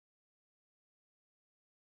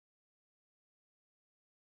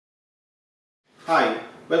Hi,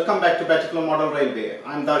 welcome back to Batticaloa Model Railway.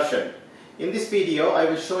 I'm Darshan. In this video, I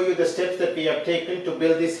will show you the steps that we have taken to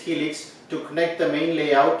build this helix to connect the main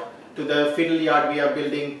layout to the fiddle yard we are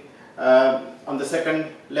building on the second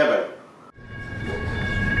level.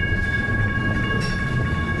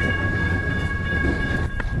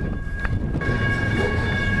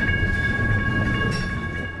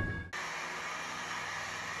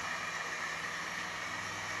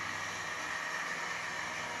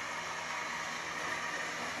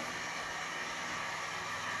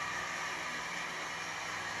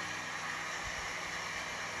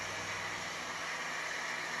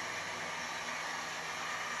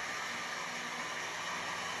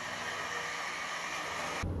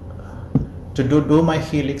 To do my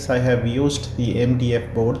helix, I have used the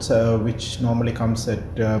MDF boards, which normally comes at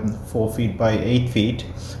 4 feet by 8 feet.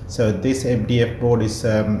 So this MDF board is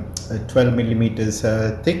 12 millimeters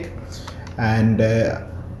thick, and the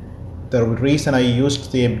reason I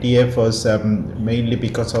used the MDF was mainly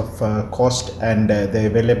because of cost and the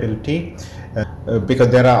availability. Because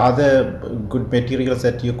there are other good materials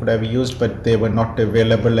that you could have used, but they were not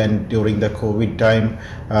available, and during the COVID time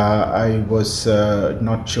I was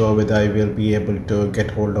not sure whether I will be able to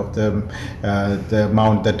get hold of the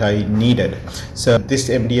amount that I needed. So this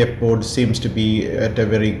MDF board seems to be at a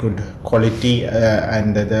very good quality,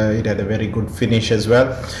 and it had a very good finish as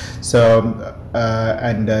well. So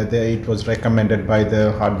it was recommended by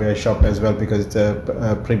the hardware shop as well, because it's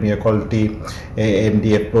a premier quality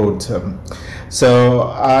MDF boards. So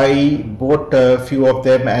I bought a few of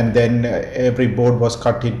them, and then every board was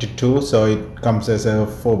cut into two, so it comes as a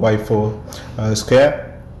 4x4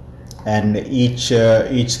 square, and each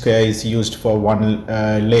square is used for one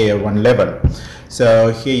layer, one level.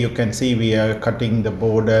 So here you can see we are cutting the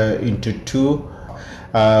board into two.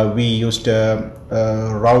 We used a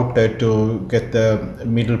router to get the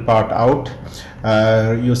middle part out.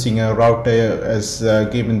 Using a router has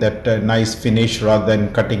given that nice finish rather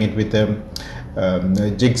than cutting it with a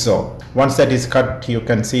jigsaw. Once that is cut, you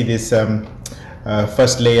can see this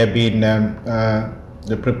first layer being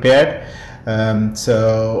prepared.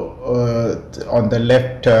 So on the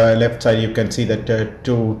left side, you can see that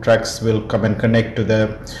two tracks will come and connect to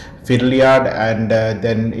the fiddle yard, and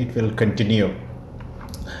then it will continue.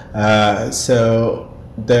 So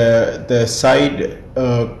the side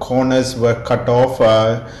corners were cut off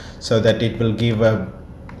so that it will give a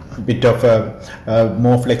bit of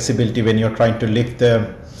more flexibility when you're trying to lift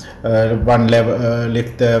the one level,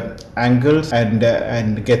 lift the angles and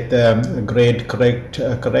get the grade correct.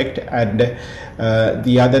 And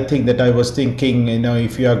the other thing that I was thinking,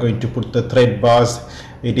 if you are going to put the thread bars,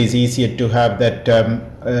 it is easier to have that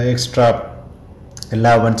extra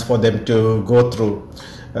allowance for them to go through,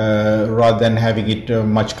 rather than having it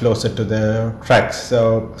much closer to the tracks.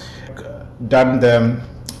 So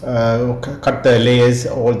cut the layers,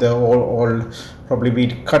 probably we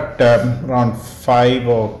cut around 5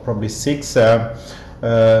 or probably 6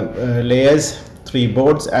 layers, 3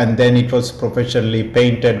 boards, and then it was professionally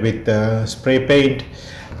painted with spray paint.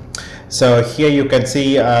 So here you can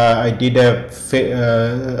see I did a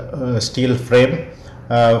steel frame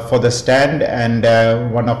for the stand, and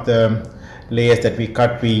one of the layers that we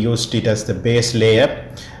cut, we used it as the base layer,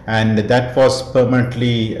 and that was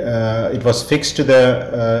permanently it was fixed to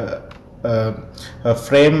the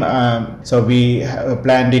frame. So we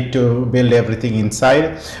planned it to build everything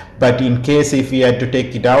inside, but in case if we had to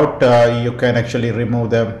take it out, you can actually remove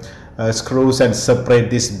the screws and separate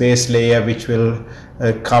this base layer, which will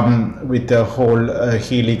come with the whole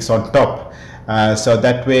helix on top. So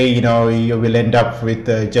that way, you will end up with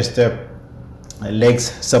just the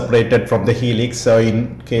legs separated from the helix. So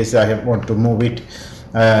in case I want to move it,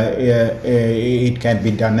 it can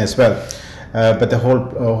be done as well. But the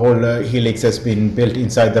whole helix has been built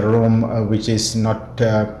inside the room, which is not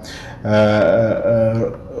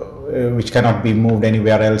which cannot be moved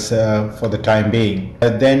anywhere else for the time being.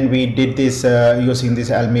 Then we did this using this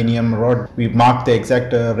aluminium rod. We marked the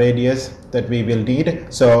exact radius that we will need.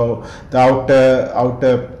 So the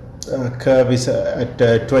outer curve is at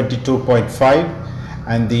 22.5,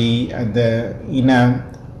 and the inner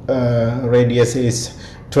radius is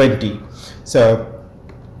 20. So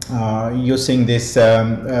using this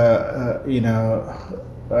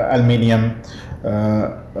aluminium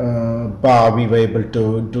bar, we were able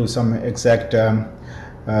to do some exact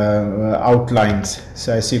outlines.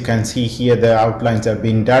 So as you can see here, the outlines have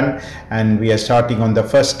been done, and we are starting on the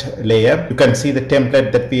first layer. You can see the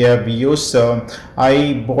template that we have used. So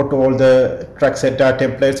I bought all the Traxeta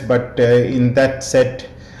templates, but in that set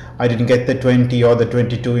I didn't get the 20 or the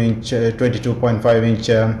 22 inch 22.5 inch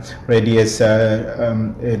radius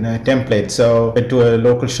in a template, so to a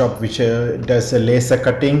local shop which does a laser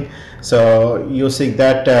cutting. So using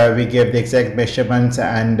that, we gave the exact measurements,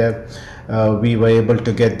 and we were able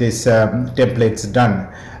to get these templates done.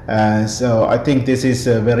 So I think this is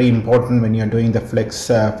very important when you're doing the flex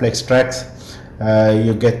tracks.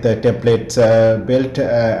 You get the templates built,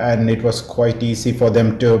 and it was quite easy for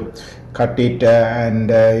them to cut it,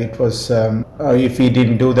 and it was if we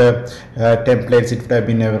didn't do the templates, it would have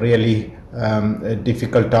been a really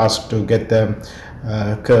difficult task to get the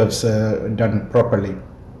curves done properly.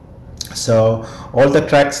 So all the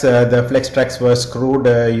tracks, the flex tracks, were screwed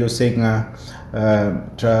using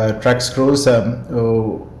track screws,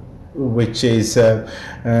 which is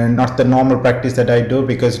not the normal practice that I do,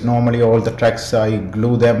 because normally all the tracks I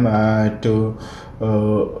glue them to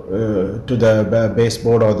the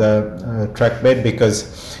baseboard or the track bed,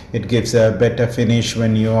 because it gives a better finish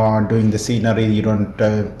when you are doing the scenery. You don't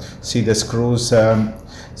see the screws.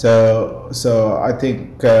 So I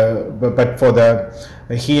think, but for the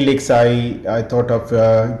helix, I thought of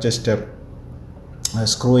just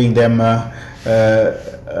screwing them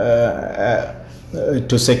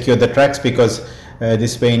to secure the tracks, because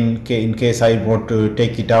this way in case I want to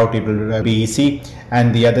take it out, it will be easy.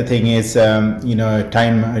 And the other thing is,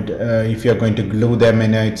 time, if you're going to glue them,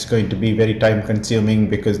 and it's going to be very time consuming,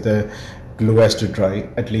 because the glue has to dry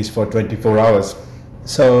at least for 24 hours.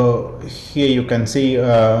 So here you can see we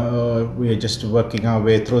are just working our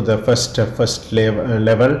way through the first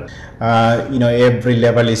level. Every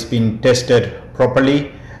level is been tested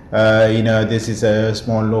properly. This is a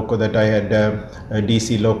small loco that I had, a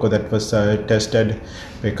DC loco that was tested,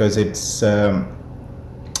 because it's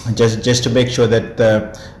just to make sure that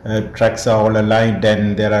the tracks are all aligned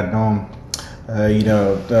and there are no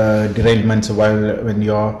derailments when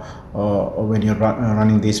you're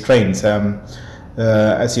running these trains.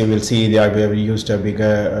 As you will see, I have used a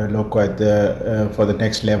bigger loco for the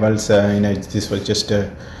next levels. This was just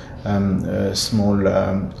a small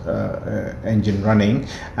engine running,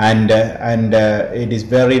 and it is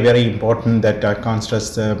very, very important that I can't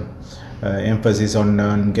stress the emphasis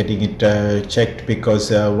on getting it checked,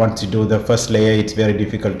 because once you do the first layer, it's very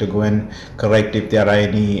difficult to go and correct if there are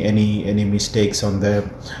any mistakes on the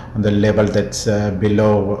level that's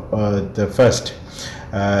below the first.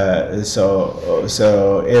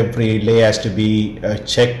 So every layer has to be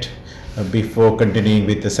checked before continuing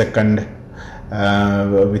with the second,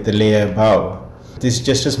 with the layer above. This is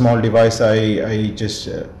just a small device I just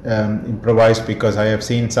improvised, because I have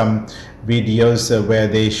seen some videos where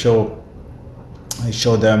they show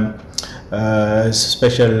them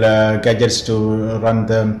special gadgets to run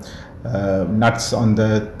the nuts on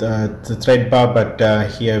the thread bar, but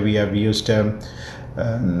here we have used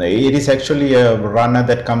it is actually a runner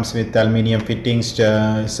that comes with aluminium fittings,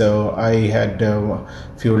 so I had a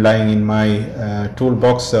few lying in my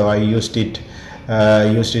toolbox, so I used it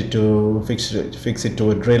to fix it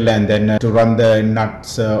to a drill, and then to run the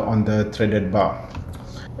nuts on the threaded bar.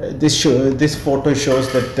 This photo shows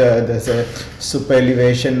that there's a super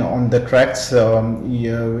elevation on the tracks.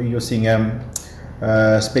 Using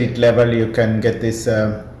spirit level, you can get this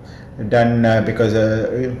done, because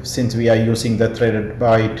since we are using the threaded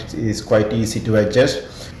bar, it is quite easy to adjust.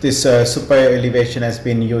 This super elevation has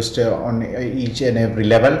been used on each and every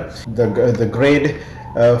level. The grade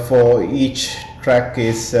for each track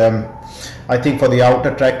is, I think for the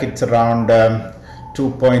outer track it's around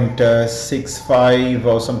 2.65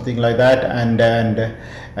 or something like that, and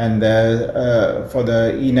for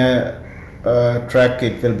the inner track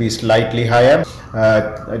it will be slightly higher.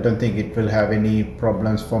 I don't think it will have any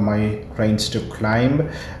problems for my cranes to climb.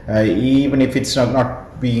 Even if it's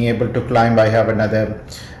not being able to climb, I have another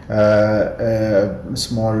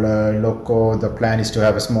small loco. The plan is to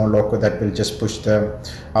have a small loco that will just push them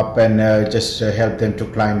up and just help them to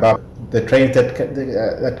climb up. The trains that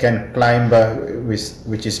can climb,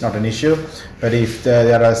 which is not an issue, but if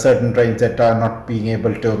there are certain trains that are not being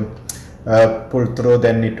able to pull through,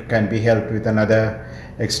 then it can be helped with another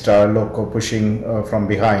extra loco pushing from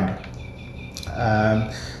behind.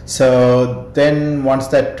 So then once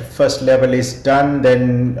that first level is done,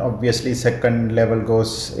 then obviously second level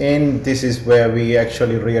goes in. This is where we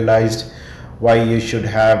actually realized why you should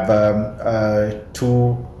have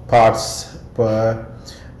 2 parts per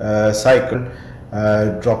cycle.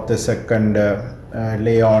 Drop the second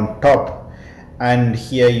layer on top, and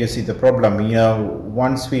here you see the problem.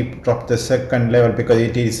 Once we drop the second level, because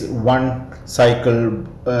it is 1 cycle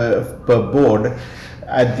per board,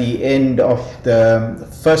 at the end of the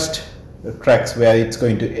first tracks where it's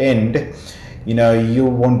going to end, you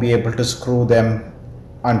won't be able to screw them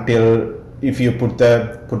until if you put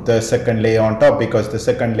the second layer on top, because the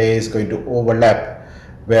second layer is going to overlap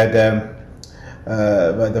where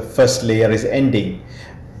the first layer is ending.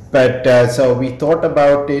 But so we thought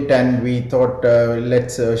about it, and we thought,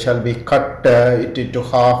 shall we cut it into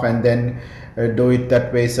half and then do it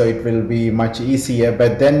that way, so it will be much easier.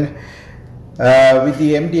 But then with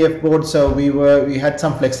the MDF board, so we had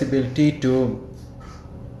some flexibility to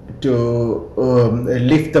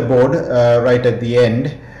lift the board right at the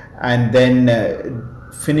end, and then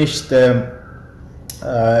finish the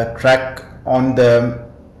track on the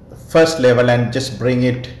first level and just bring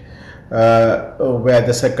it where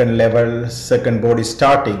the second board is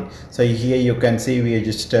starting. So here you can see we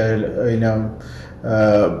just jacked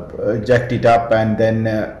it up, and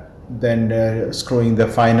then screwing the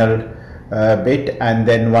final bit, and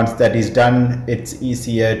then once that is done, it's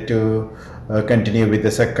easier to continue with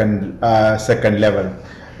the second level,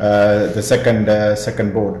 the second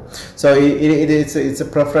board. So it's a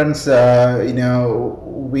preference.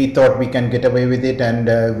 We thought we can get away with it, and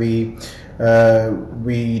we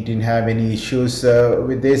didn't have any issues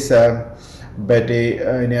with this. But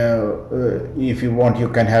if you want, you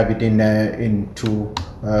can have it in two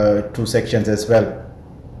sections as well,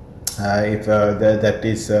 if that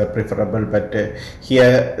is preferable. But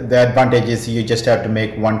here the advantage is you just have to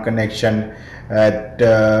make one connection at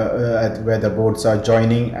where the boards are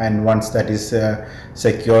joining, and once that is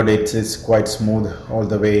secured, it's quite smooth all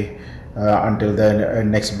the way until the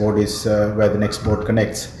next board is where the next board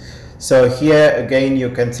connects. So here again you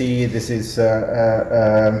can see this is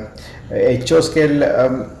HO scale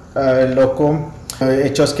loco.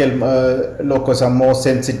 HO scale locos are more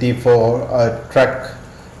sensitive for track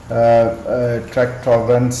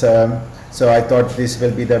tolerance. So I thought this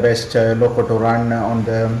will be the best loco to run on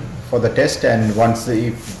for the test, and once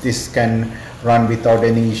if this can run without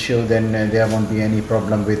any issue, then there won't be any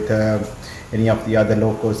problem with any of the other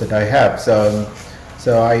locos that I have. So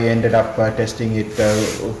I ended up testing it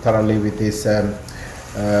thoroughly with this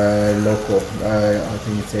loco. I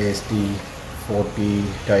think it's a SD40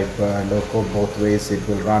 type loco. Both ways it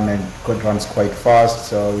will run, and runs quite fast,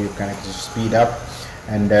 so you can actually speed up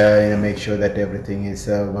and make sure that everything is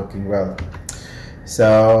working well.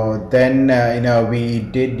 So then we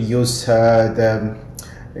did use the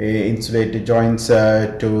insulated joints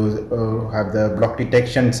to have the block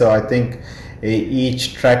detection. So I think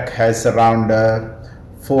each track has around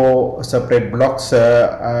 4 separate blocks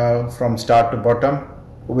from start to bottom.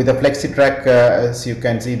 With the flexi track, as you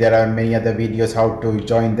can see, there are many other videos how to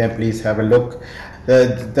join them. Please have a look.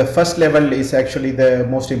 The first level is actually the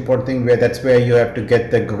most important thing, that's where you have to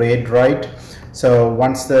get the grade right. So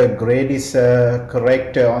once the grade is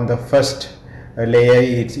correct on the first layer,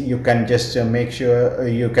 you can just make sure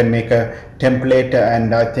you can make a template,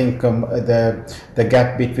 and I think the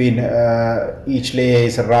gap between each layer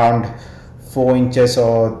is around 4 inches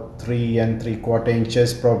or 3 3/4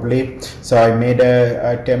 inches probably. So I made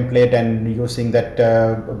a template, and using that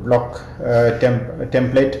block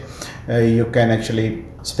template, you can actually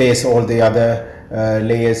space all the other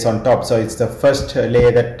layers on top. So it's the first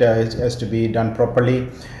layer that has to be done properly,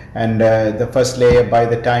 and the first layer, by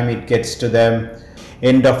the time it gets to the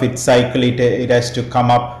end of its cycle, it has to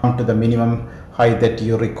come up to the minimum height that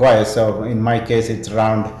you require. So in my case, it's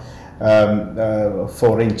around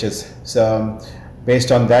 4 inches. So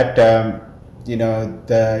based on that,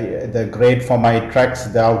 the grade for my tracks,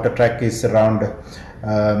 the outer track is around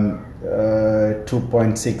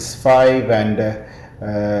 2.65, and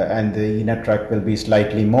the inner track will be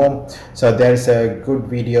slightly more. So there's a good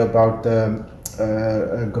video about the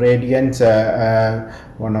gradients.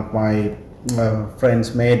 One of my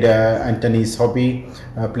friends made, Anthony's Hobby.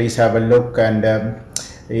 Please have a look, and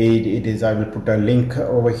it is, I will put a link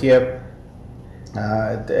over here.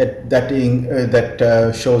 That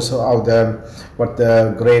shows how what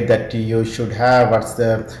the grade that you should have, what's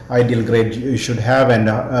the ideal grade you should have, and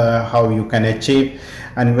how you can achieve.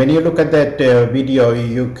 And when you look at that video,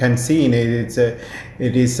 you can see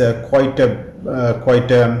it is quite a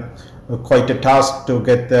task to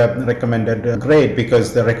get the recommended grade,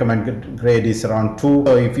 because the recommended grade is around 2.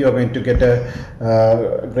 So if you are going to get a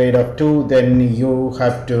grade of 2, then you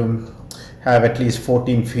have to have at least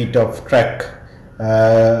 14 feet of track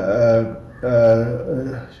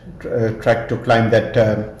to climb that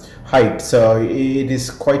height. So it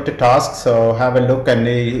is quite a task. So have a look, and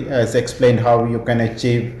it has explained how you can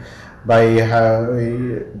achieve by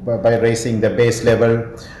raising the base level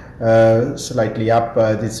slightly up.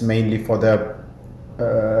 This is mainly for the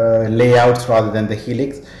layouts rather than the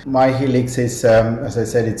helix. My helix is, as I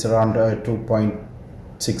said, it's around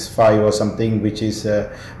 2.65 0.65 or something, which is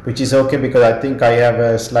okay, because I think I have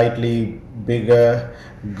a slightly bigger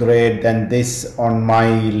grade than this on my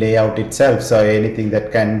layout itself. So anything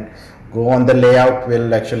that can go on the layout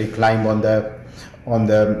will actually climb on the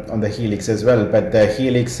helix as well. But the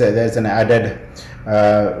helix, there's an added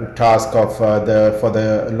task of for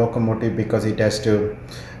the locomotive, because it has to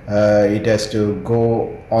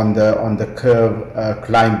go on the curve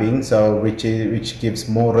climbing, so which gives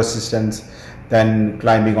more resistance than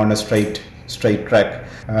climbing on a straight track.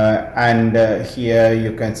 And here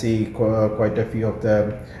you can see quite a few of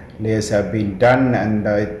the layers have been done, and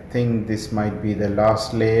I think this might be the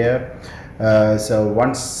last layer. So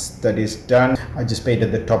once that is done, I just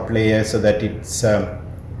painted the top layer so that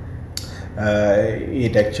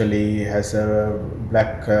it actually has a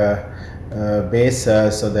black base,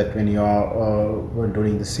 so that when you are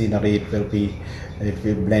doing the scenery, it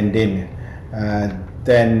will blend in.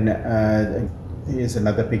 Then here's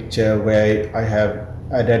another picture where I have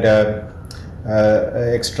added a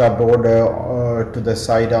extra border to the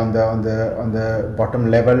side on the bottom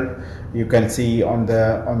level. You can see on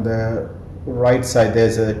the right side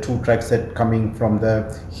there's two tracks that coming from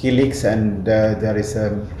the helix, and there is a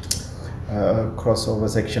crossover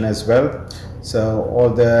section as well. So all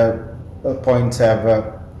the points have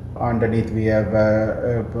underneath we have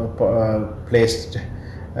placed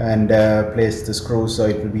the screws, so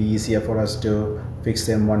it will be easier for us to fix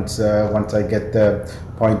them once I get the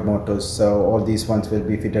point motors. So all these ones will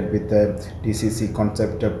be fitted with the DCC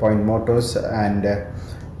concept point motors, and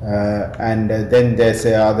then there's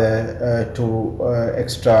other two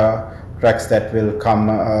extra tracks that will come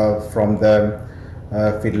from the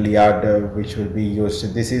fiddle yard, which will be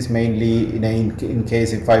used. This is mainly in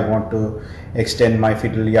case if I want to extend my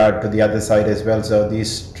fiddle yard to the other side as well. So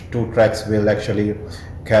these two tracks will actually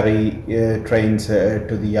carry trains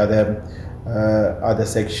to the other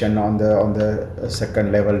section on the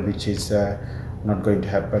second level, which is not going to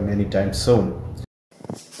happen anytime soon.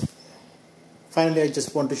 Finally, I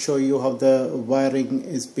just want to show you how the wiring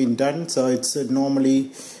is being done. So it's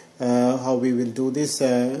normally how we will do this,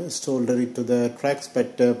 solder it to the tracks,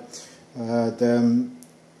 but the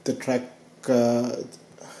track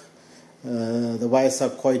the wires are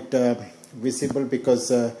quite visible, because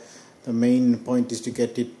the main point is to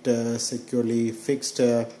get it securely fixed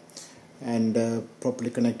and properly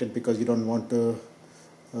connected, because you don't want to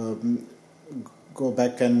go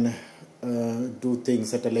back and do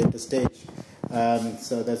things at a later stage.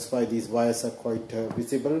 So that's why these wires are quite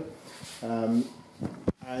visible.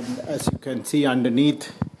 And as you can see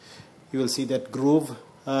underneath, you will see that groove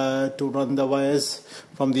to run the wires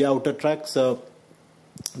from the outer track. So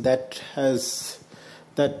that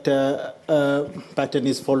pattern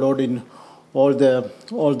is followed in all the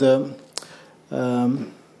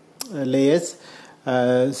layers.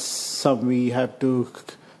 Some we have to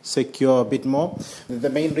secure a bit more. The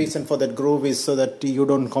main reason for that groove is so that you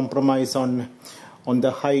don't compromise on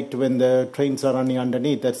the height when the trains are running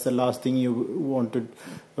underneath. That's the last thing you want to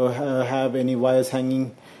have any wires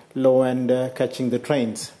hanging low and catching the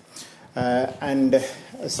trains. And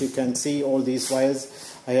as you can see, all these wires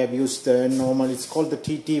I have used normal, it's called the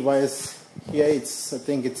TT wires here. I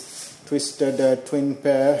think it's twisted twin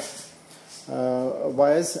pair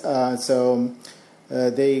wires, so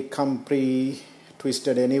they come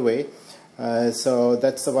pre-twisted anyway. So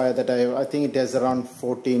that's the wire that I think it has around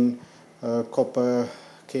 14 copper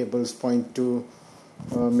cables, 0.2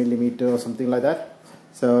 millimeter or something like that.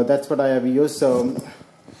 So that's what I have used. So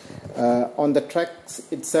on the tracks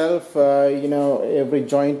itself, every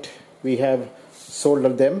joint we have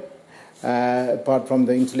soldered them, apart from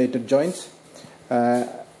the insulated joints.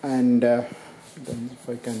 And then if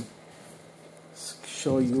I can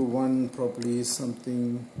show you one, probably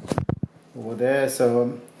something over there.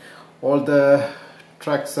 So all the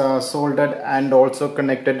tracks are soldered and also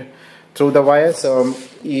connected through the wire. So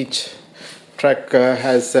each track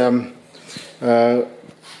has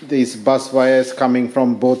these bus wires coming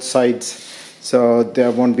from both sides, so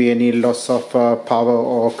there won't be any loss of power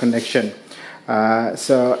or connection.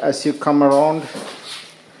 So as you come around,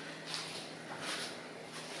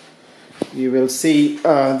 you will see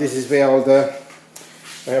this is where all I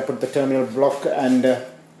have put the terminal block, and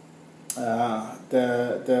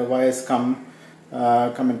the wires come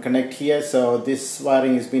and connect here. So this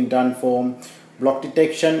wiring has been done for block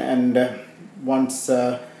detection, and once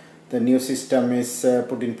the new system is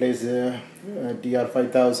put in place,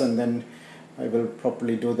 DR5000, then I will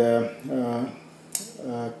probably do the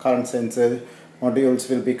current sensor modules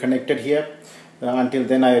will be connected here. Until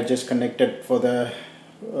then, I just connected for the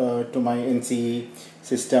to my NCE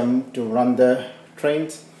system to run the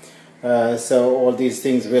trains. So all these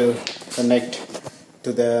things will connect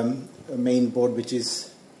to the main board, which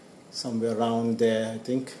is somewhere around there, I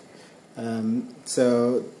think.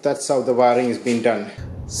 So that's how the wiring is being done.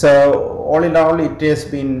 So all in all, it has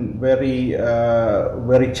been very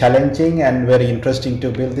very challenging and very interesting to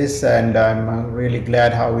build this, and I'm really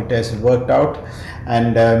glad how it has worked out.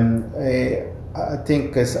 And I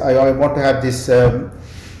think I want to have this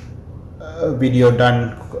video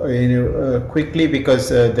done quickly, because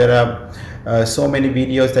there are so many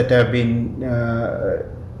videos that have been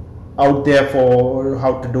out there for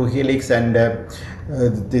how to do helix, and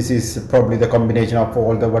this is probably the combination of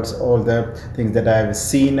all the things that I have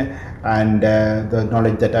seen and the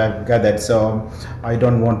knowledge that I have gathered. So I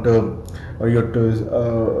don't want you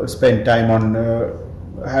to spend time on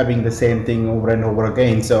having the same thing over and over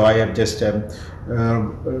again. So I have just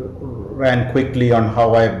ran quickly on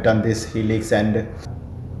how I have done this helix, and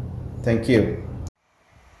thank you.